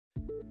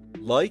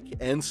Like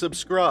and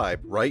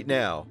subscribe right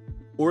now,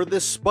 or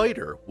this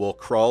spider will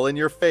crawl in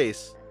your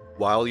face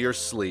while you're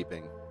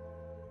sleeping.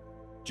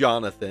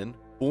 Jonathan,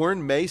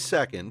 born May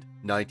 2nd,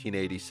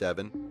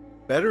 1987,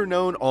 better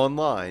known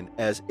online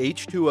as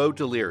H20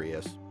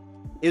 Delirious,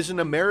 is an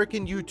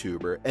American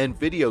YouTuber and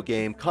video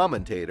game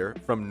commentator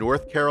from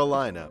North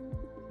Carolina,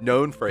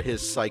 known for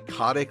his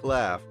psychotic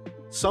laugh,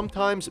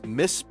 sometimes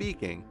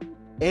misspeaking,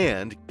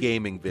 and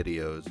gaming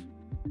videos.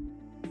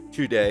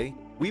 Today,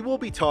 we will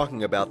be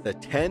talking about the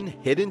 10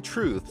 hidden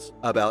truths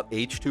about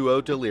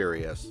H20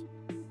 Delirious.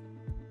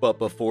 But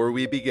before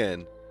we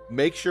begin,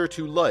 make sure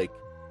to like,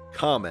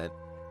 comment,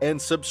 and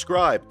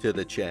subscribe to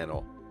the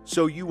channel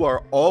so you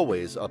are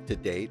always up to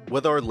date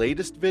with our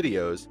latest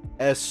videos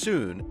as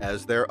soon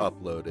as they're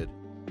uploaded.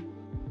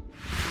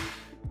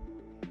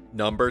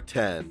 Number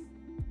 10.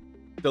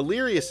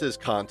 Delirious's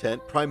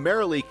content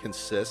primarily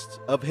consists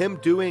of him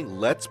doing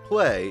Let's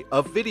Play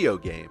of video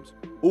games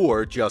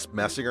or just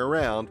messing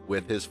around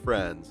with his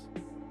friends.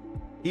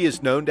 He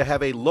is known to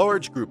have a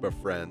large group of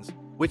friends,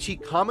 which he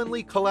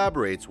commonly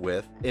collaborates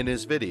with in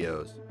his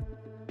videos.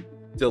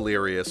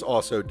 Delirious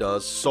also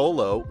does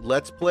solo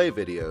Let's Play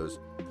videos,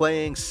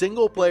 playing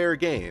single-player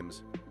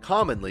games,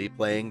 commonly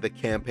playing the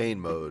campaign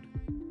mode.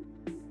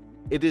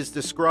 It is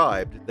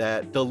described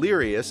that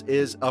Delirious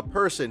is a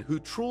person who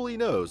truly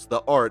knows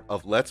the art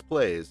of Let's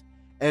Plays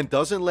and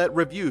doesn't let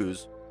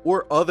reviews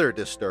or other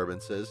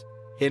disturbances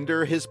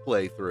hinder his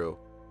playthrough.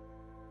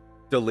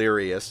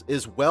 Delirious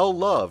is well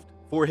loved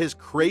for his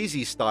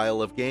crazy style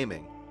of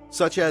gaming,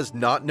 such as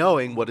not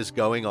knowing what is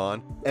going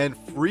on and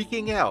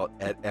freaking out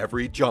at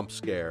every jump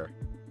scare.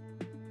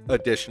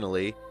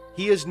 Additionally,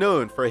 he is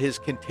known for his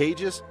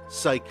contagious,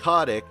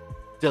 psychotic,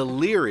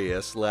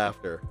 delirious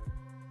laughter.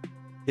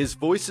 His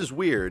voice is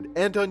weird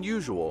and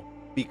unusual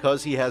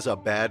because he has a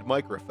bad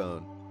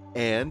microphone,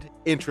 and,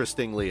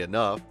 interestingly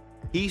enough,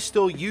 he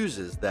still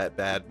uses that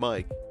bad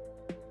mic.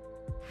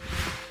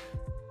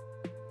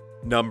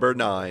 Number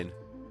 9.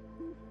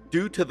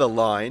 Due to the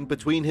line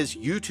between his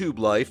YouTube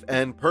life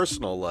and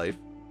personal life,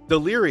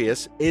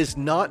 Delirious is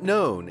not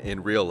known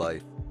in real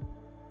life.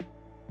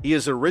 He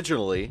is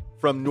originally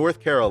from North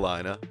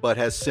Carolina but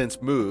has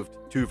since moved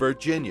to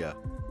Virginia.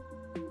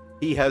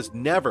 He has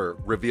never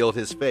revealed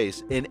his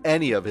face in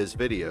any of his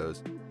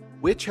videos,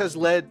 which has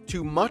led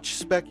to much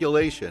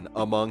speculation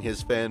among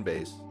his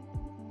fanbase.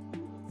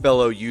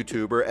 Fellow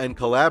YouTuber and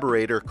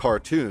collaborator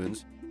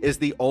Cartoons is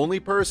the only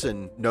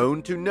person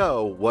known to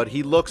know what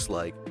he looks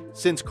like,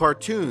 since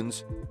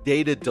Cartoons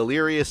dated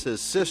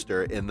Delirious's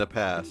sister in the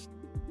past.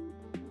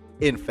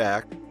 In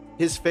fact,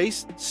 his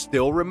face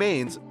still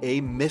remains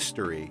a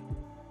mystery.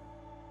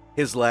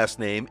 His last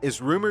name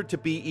is rumored to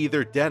be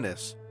either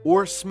Dennis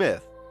or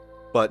Smith,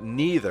 but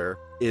neither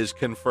is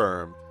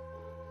confirmed.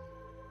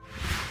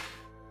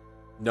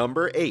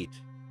 Number 8.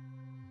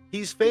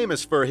 He's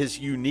famous for his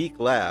unique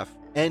laugh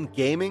and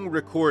gaming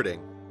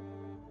recording.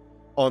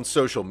 On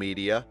social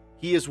media,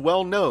 he is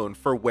well known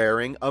for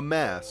wearing a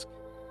mask.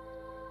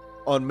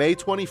 On May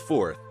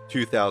 24,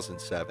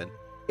 2007,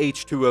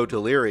 H20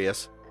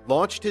 Delirious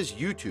launched his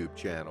YouTube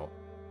channel.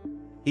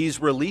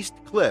 He's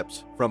released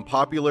clips from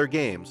popular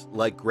games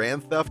like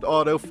Grand Theft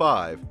Auto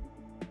 5,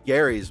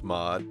 Garry's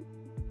Mod,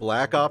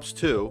 Black Ops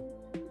 2,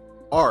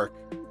 Ark: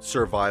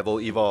 Survival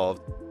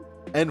Evolved,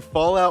 and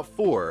Fallout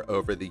 4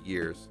 over the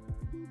years.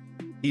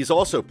 He's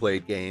also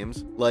played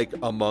games like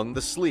Among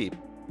the Sleep,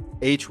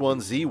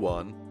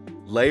 H1Z1,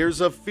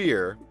 Layers of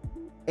Fear,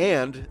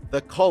 and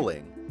The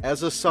Culling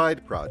as a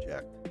side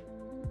project.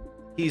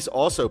 He's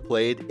also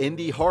played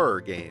indie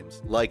horror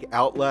games like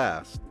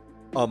Outlast,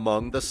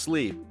 Among the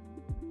Sleep,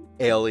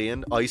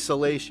 Alien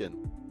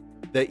Isolation,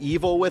 The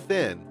Evil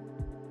Within,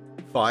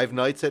 Five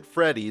Nights at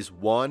Freddy's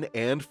 1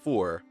 and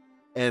 4,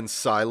 and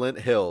Silent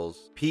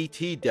Hills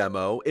PT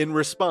demo in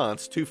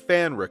response to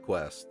fan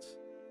requests.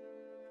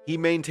 He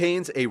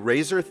maintains a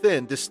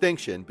razor-thin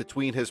distinction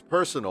between his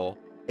personal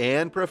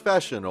and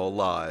professional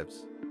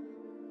lives.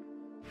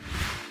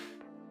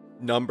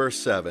 Number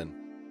 7.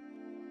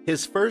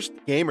 His first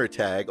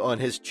gamertag on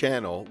his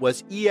channel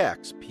was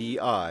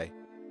EXPI.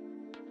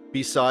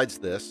 Besides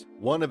this,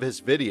 one of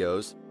his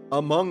videos,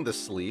 Among the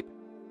Sleep,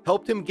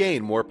 helped him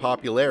gain more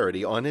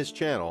popularity on his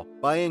channel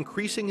by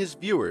increasing his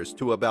viewers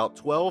to about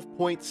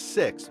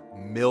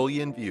 12.6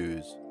 million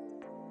views.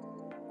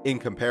 In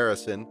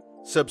comparison,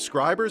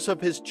 subscribers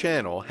of his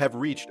channel have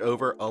reached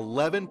over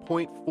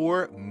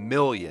 11.4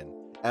 million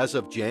as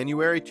of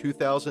January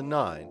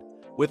 2009,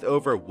 with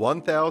over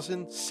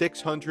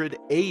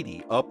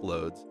 1,680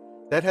 uploads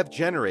that have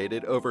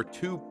generated over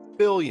 2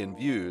 billion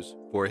views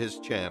for his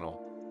channel.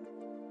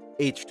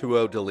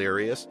 H20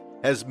 Delirious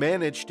has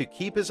managed to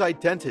keep his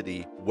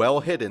identity well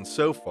hidden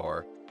so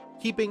far,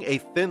 keeping a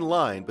thin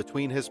line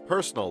between his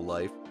personal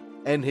life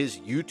and his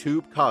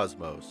YouTube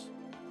cosmos.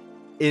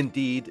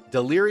 Indeed,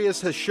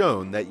 Delirious has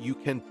shown that you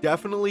can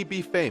definitely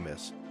be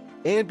famous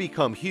and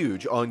become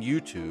huge on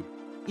YouTube,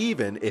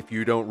 even if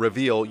you don't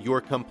reveal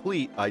your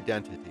complete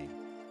identity.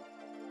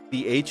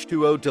 The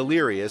H20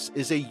 Delirious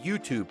is a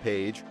YouTube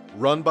page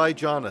run by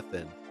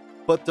Jonathan,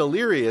 but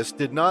Delirious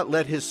did not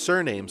let his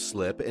surname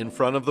slip in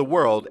front of the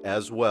world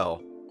as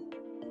well.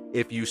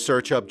 If you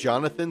search up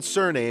Jonathan's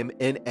surname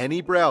in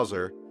any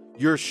browser,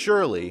 you're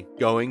surely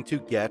going to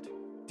get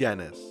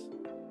Dennis.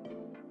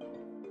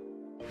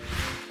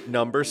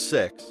 Number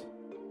 6.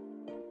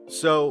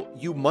 So,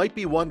 you might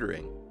be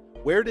wondering,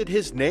 where did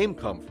his name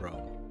come from?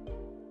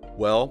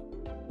 Well,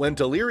 when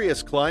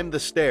Delirious climbed the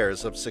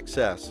stairs of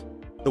success,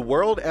 the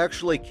world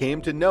actually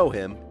came to know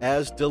him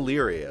as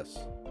Delirious.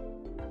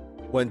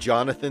 When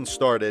Jonathan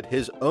started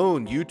his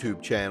own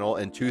YouTube channel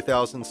in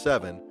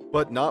 2007,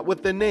 but not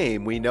with the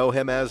name we know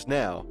him as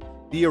now,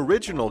 the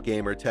original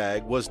gamer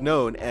tag was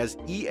known as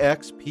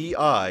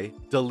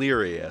EXPI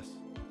Delirious.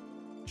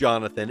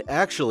 Jonathan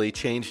actually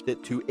changed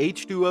it to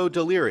H20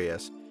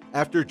 Delirious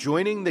after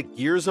joining the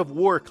Gears of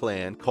War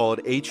clan called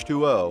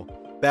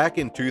H2O back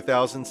in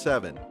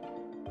 2007.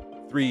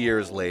 3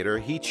 years later,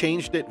 he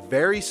changed it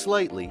very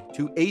slightly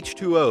to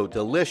H2O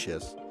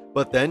Delicious,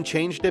 but then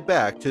changed it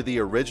back to the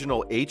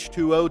original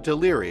H2O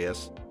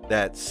Delirious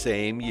that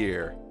same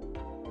year.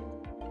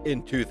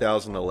 In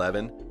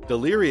 2011,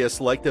 Delirious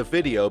liked a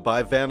video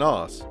by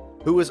Vanoss,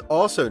 who is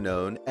also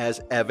known as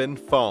Evan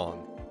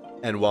Fong,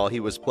 and while he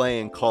was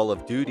playing Call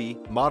of Duty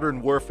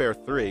Modern Warfare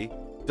 3,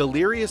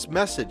 Delirious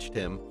messaged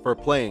him for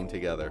playing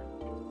together.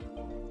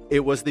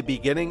 It was the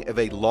beginning of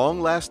a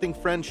long-lasting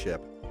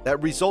friendship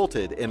that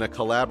resulted in a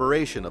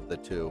collaboration of the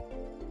two.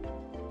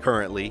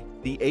 Currently,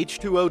 the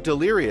H2O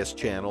Delirious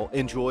channel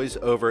enjoys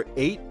over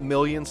 8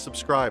 million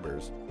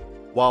subscribers,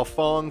 while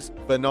Fong's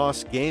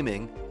Vanoss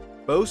Gaming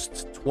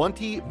boasts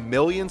 20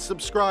 million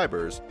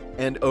subscribers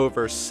and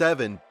over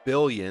 7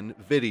 billion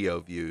video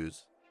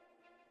views.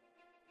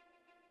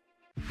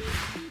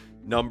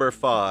 Number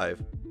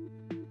 5.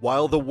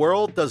 While the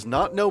world does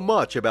not know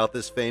much about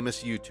this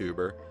famous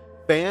YouTuber,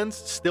 fans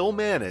still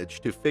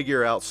manage to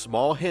figure out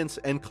small hints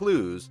and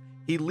clues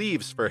he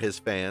leaves for his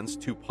fans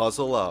to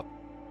puzzle up.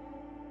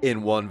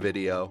 In one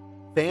video,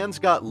 fans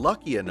got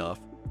lucky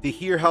enough to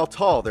hear how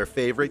tall their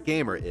favorite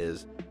gamer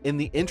is in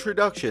the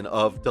introduction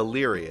of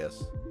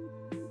Delirious.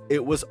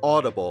 It was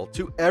audible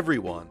to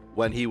everyone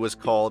when he was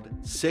called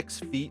 6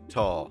 feet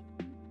tall.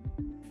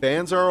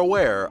 Fans are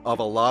aware of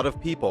a lot of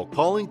people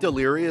calling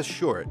Delirious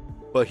short,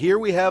 but here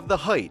we have the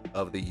height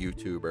of the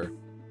YouTuber.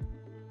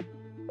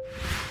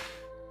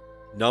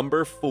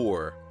 Number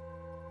 4.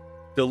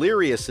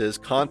 Delirious's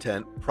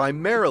content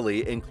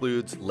primarily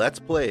includes Let's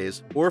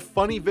Plays or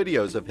funny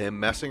videos of him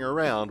messing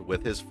around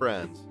with his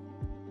friends.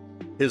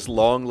 His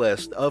long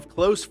list of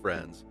close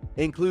friends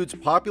includes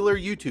popular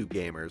YouTube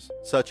gamers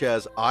such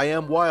as I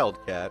Am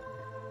Wildcat,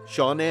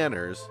 Sean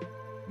Anners,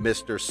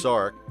 Mr.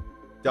 Sark,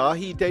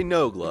 Dahi De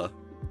Nogla,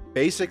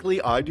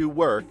 Basically I Do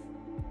Work,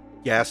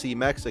 Gassy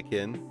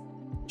Mexican,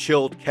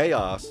 Chilled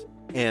Chaos,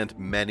 and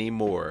many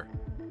more.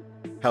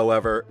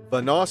 However,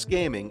 Vanoss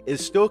Gaming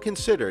is still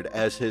considered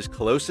as his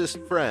closest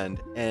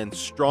friend and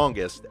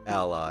strongest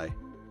ally.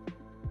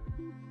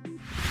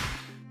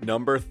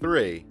 Number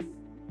 3.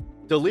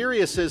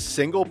 Delirious's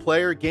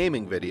single-player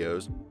gaming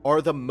videos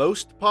are the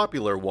most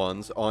popular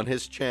ones on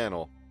his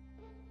channel.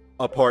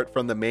 Apart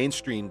from the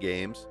mainstream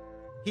games,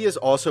 he has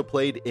also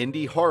played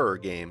indie horror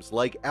games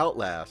like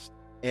Outlast,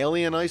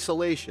 Alien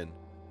Isolation,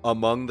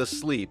 Among the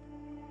Sleep,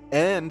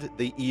 and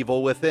The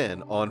Evil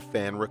Within on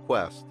fan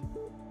request.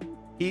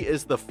 He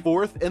is the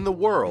 4th in the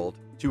world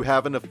to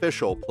have an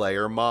official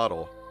player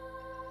model.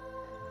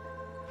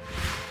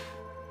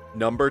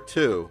 Number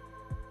 2.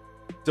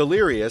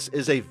 Delirious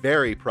is a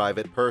very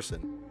private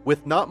person,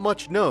 with not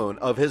much known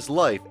of his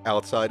life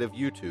outside of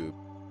YouTube.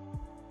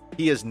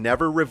 He has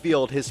never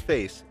revealed his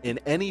face in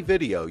any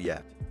video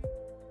yet.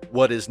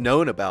 What is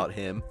known about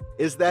him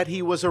is that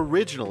he was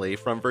originally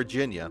from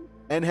Virginia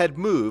and had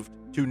moved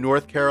to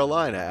North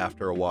Carolina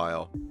after a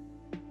while.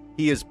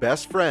 He is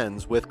best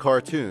friends with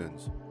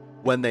Cartoons.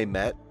 When they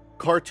met,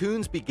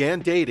 Cartoons began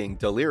dating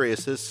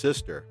Delirious's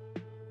sister.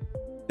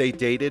 They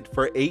dated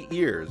for 8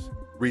 years,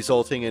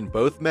 resulting in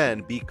both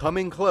men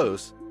becoming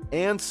close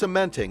and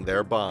cementing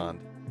their bond.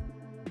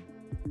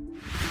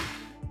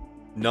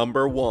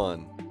 Number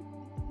 1.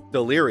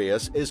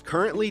 Delirious is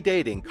currently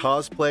dating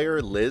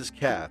cosplayer Liz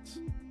Katz.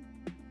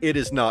 It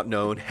is not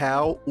known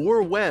how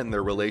or when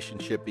their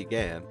relationship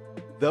began,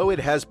 though it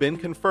has been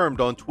confirmed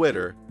on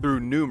Twitter through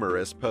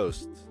numerous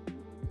posts.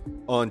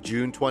 On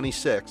June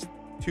 26,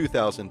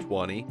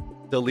 2020,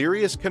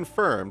 Delirious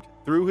confirmed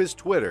through his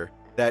Twitter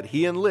that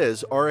he and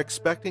Liz are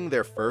expecting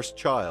their first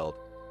child,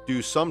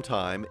 due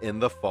sometime in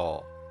the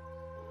fall.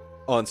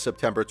 On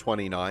September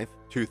 29,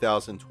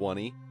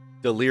 2020,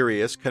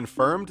 Delirious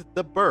confirmed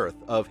the birth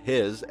of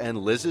his and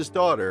Liz's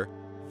daughter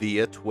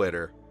via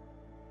Twitter.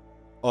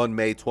 On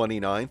May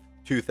 29,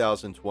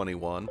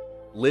 2021,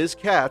 Liz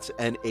Katz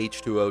and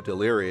H2O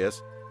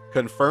Delirious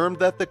confirmed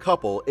that the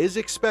couple is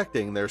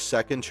expecting their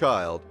second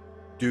child,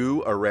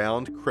 due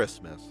around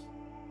Christmas.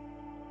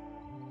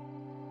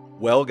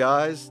 Well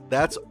guys,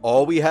 that's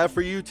all we have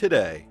for you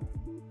today.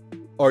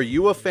 Are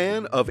you a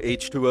fan of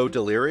H2O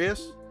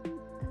Delirious?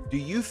 Do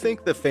you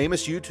think the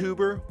famous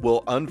YouTuber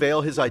will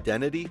unveil his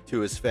identity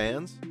to his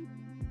fans?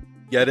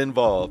 Get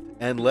involved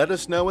and let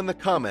us know in the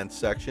comments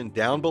section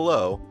down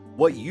below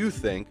what you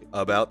think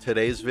about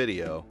today's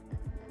video.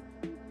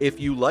 If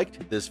you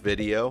liked this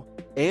video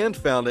and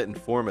found it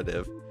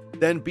informative,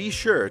 then be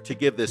sure to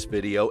give this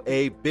video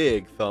a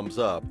big thumbs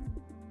up.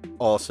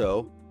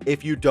 Also,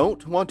 if you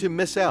don't want to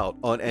miss out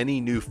on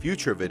any new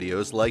future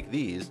videos like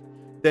these,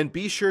 then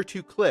be sure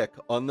to click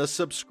on the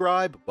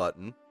subscribe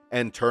button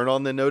and turn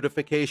on the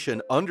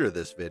notification under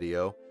this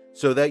video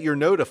so that you're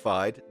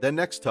notified the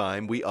next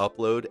time we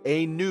upload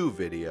a new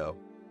video.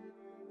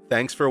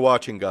 Thanks for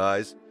watching,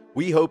 guys.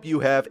 We hope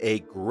you have a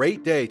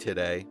great day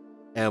today,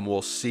 and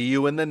we'll see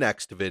you in the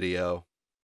next video.